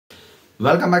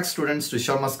Welcome back students to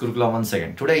Sharma's Gurukula once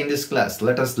again. Today in this class,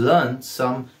 let us learn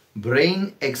some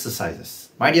brain exercises.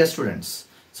 My dear students,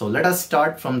 so let us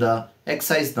start from the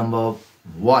exercise number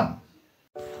 1.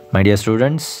 My dear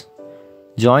students,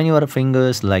 join your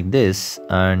fingers like this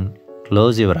and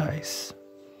close your eyes.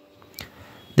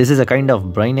 This is a kind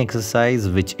of brain exercise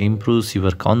which improves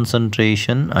your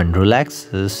concentration and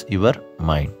relaxes your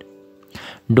mind.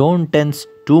 Don't tense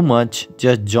too much,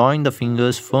 just join the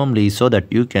fingers firmly so that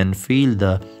you can feel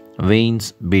the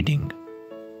veins beating.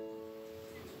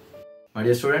 My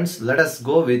dear students, let us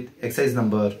go with exercise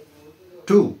number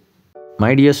 2.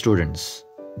 My dear students,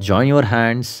 join your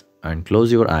hands and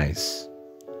close your eyes.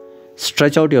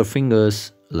 Stretch out your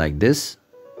fingers like this.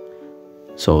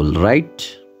 So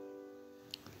right,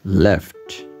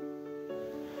 left.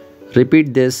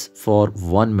 Repeat this for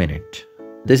 1 minute.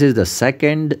 This is the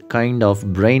second kind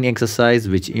of brain exercise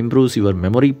which improves your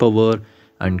memory power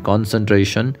and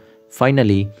concentration.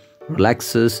 Finally,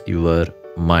 relaxes your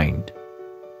mind.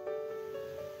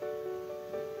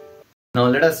 Now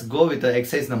let us go with the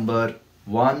exercise number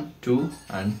 1, 2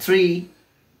 and 3.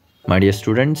 My dear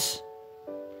students,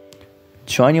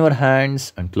 join your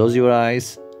hands and close your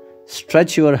eyes.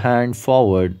 Stretch your hand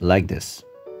forward like this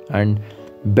and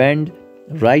bend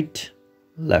right,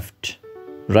 left,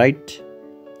 right,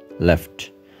 left.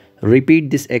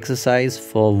 Repeat this exercise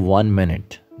for 1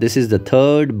 minute. This is the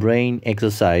third brain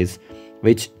exercise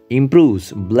which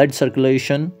improves blood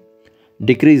circulation,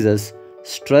 decreases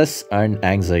stress and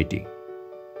anxiety.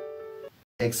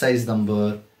 Exercise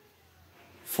number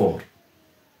 4.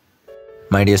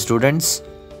 My dear students,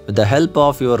 with the help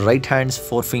of your right hand's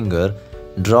forefinger,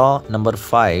 draw number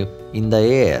 5 in the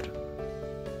air.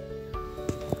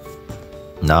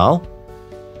 Now,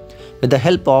 with the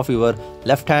help of your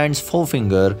left hand's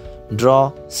forefinger,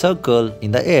 draw circle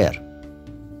in the air.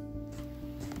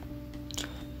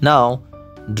 Now,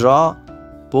 draw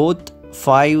both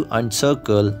 5 and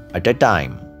circle at a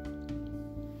time.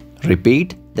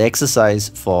 Repeat the exercise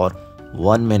for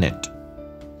 1 minute.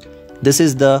 This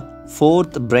is the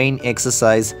fourth brain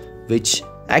exercise which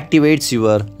activates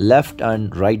your left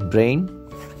and right brain,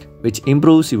 which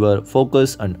improves your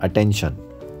focus and attention.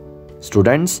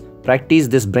 Students, practice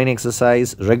this brain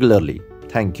exercise regularly.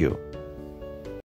 Thank you.